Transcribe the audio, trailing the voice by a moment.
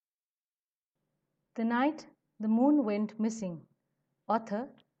The Night the Moon Went Missing. Author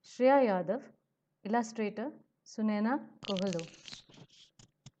Shreya Yadav. Illustrator Sunena Kohalo.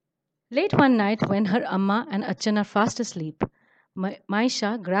 Late one night, when her Amma and Achan are fast asleep,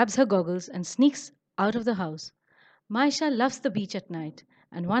 Maisha grabs her goggles and sneaks out of the house. Maisha loves the beach at night,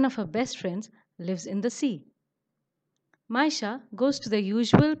 and one of her best friends lives in the sea. Maisha goes to the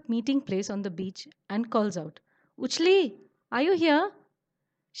usual meeting place on the beach and calls out, Uchli, are you here?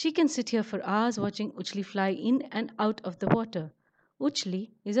 She can sit here for hours watching Uchli fly in and out of the water. Uchli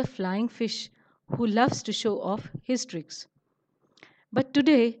is a flying fish who loves to show off his tricks. But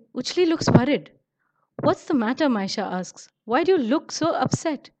today, Uchli looks worried. What's the matter? Maisha asks. Why do you look so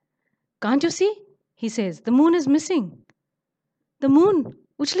upset? Can't you see? He says. The moon is missing. The moon!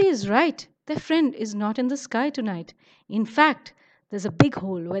 Uchli is right. Their friend is not in the sky tonight. In fact, there's a big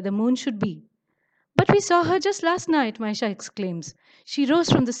hole where the moon should be. But we saw her just last night, Maisha exclaims. She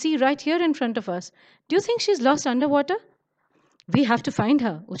rose from the sea right here in front of us. Do you think she's lost underwater? We have to find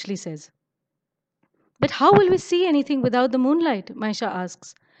her, Uchli says. But how will we see anything without the moonlight? Maisha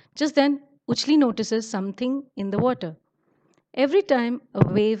asks. Just then, Uchli notices something in the water. Every time a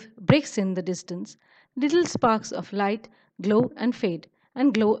wave breaks in the distance, little sparks of light glow and fade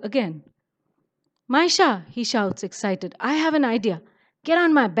and glow again. Maisha, he shouts, excited, I have an idea. Get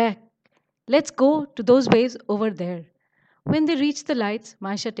on my back. Let's go to those waves over there. When they reach the lights,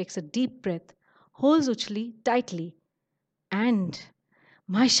 Maisha takes a deep breath, holds Uchli tightly, and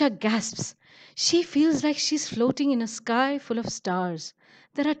Maisha gasps. She feels like she's floating in a sky full of stars.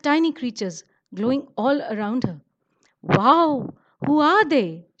 There are tiny creatures glowing all around her. Wow, who are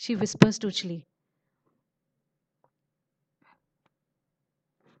they? She whispers to Uchli.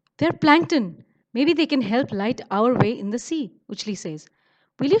 They're plankton. Maybe they can help light our way in the sea, Uchli says.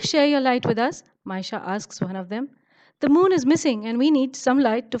 Will you share your light with us? Maisha asks one of them. The moon is missing and we need some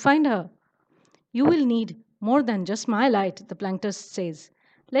light to find her. You will need more than just my light, the plankton says.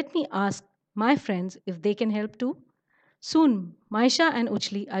 Let me ask my friends if they can help too. Soon, Maisha and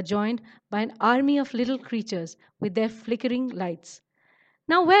Uchli are joined by an army of little creatures with their flickering lights.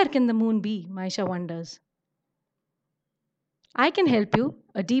 Now, where can the moon be? Maisha wonders. I can help you,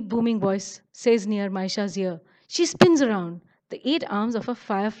 a deep booming voice says near Maisha's ear. She spins around. The 8 arms of a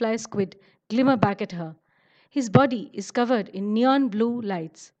firefly squid glimmer back at her. His body is covered in neon blue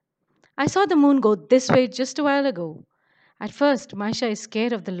lights. I saw the moon go this way just a while ago. At first, Maisha is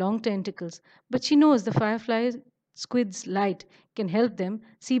scared of the long tentacles, but she knows the firefly squid's light can help them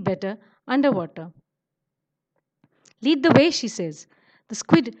see better underwater. Lead the way, she says. The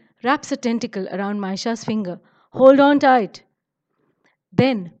squid wraps a tentacle around Maisha's finger. Hold on tight.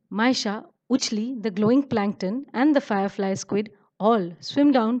 Then Maisha, Uchli, the glowing plankton, and the firefly squid all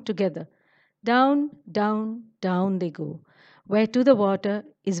swim down together. Down, down, down they go, where to the water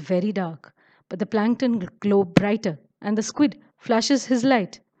is very dark, but the plankton glow brighter, and the squid flashes his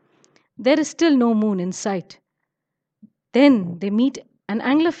light. There is still no moon in sight. Then they meet an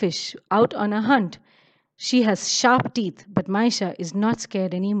anglerfish out on a hunt. She has sharp teeth, but Maisha is not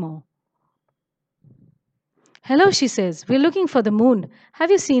scared anymore. Hello, she says. We're looking for the moon.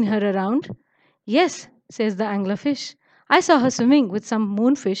 Have you seen her around? Yes, says the anglerfish. I saw her swimming with some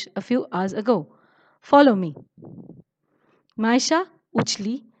moonfish a few hours ago. Follow me. Maisha,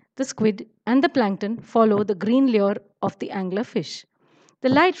 Uchli, the squid, and the plankton follow the green lure of the anglerfish. The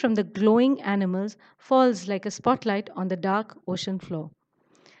light from the glowing animals falls like a spotlight on the dark ocean floor.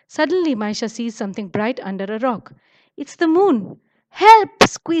 Suddenly, Maisha sees something bright under a rock. It's the moon. Help!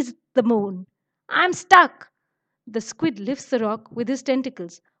 Squeeze the moon. I'm stuck. The squid lifts the rock with his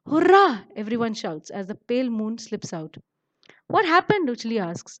tentacles. Hurrah! Everyone shouts as the pale moon slips out. What happened? Uchli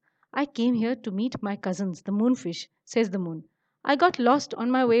asks. I came here to meet my cousins, the moonfish, says the moon. I got lost on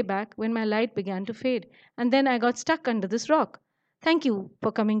my way back when my light began to fade, and then I got stuck under this rock. Thank you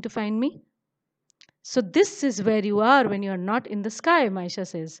for coming to find me. So, this is where you are when you are not in the sky, Maisha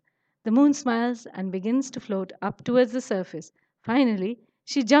says. The moon smiles and begins to float up towards the surface. Finally,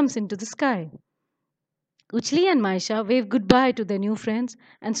 she jumps into the sky. Uchli and Maisha wave goodbye to their new friends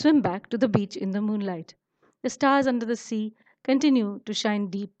and swim back to the beach in the moonlight. The stars under the sea continue to shine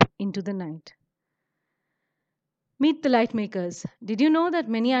deep into the night. Meet the light makers. Did you know that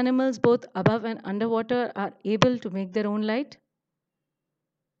many animals, both above and underwater, are able to make their own light?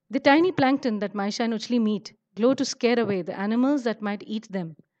 The tiny plankton that Maisha and Uchli meet glow to scare away the animals that might eat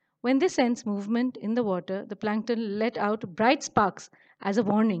them. When they sense movement in the water, the plankton let out bright sparks as a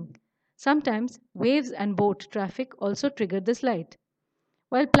warning. Sometimes waves and boat traffic also trigger this light.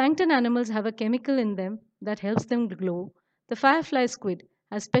 While plankton animals have a chemical in them that helps them glow, the firefly squid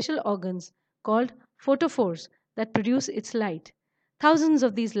has special organs called photophores that produce its light. Thousands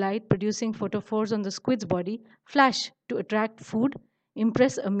of these light producing photophores on the squid's body flash to attract food,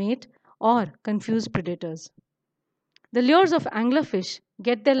 impress a mate, or confuse predators. The lures of anglerfish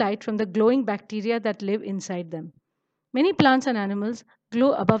get their light from the glowing bacteria that live inside them. Many plants and animals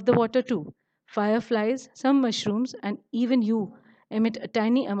glow above the water too. Fireflies, some mushrooms, and even you emit a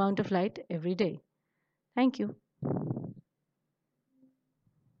tiny amount of light every day. Thank you.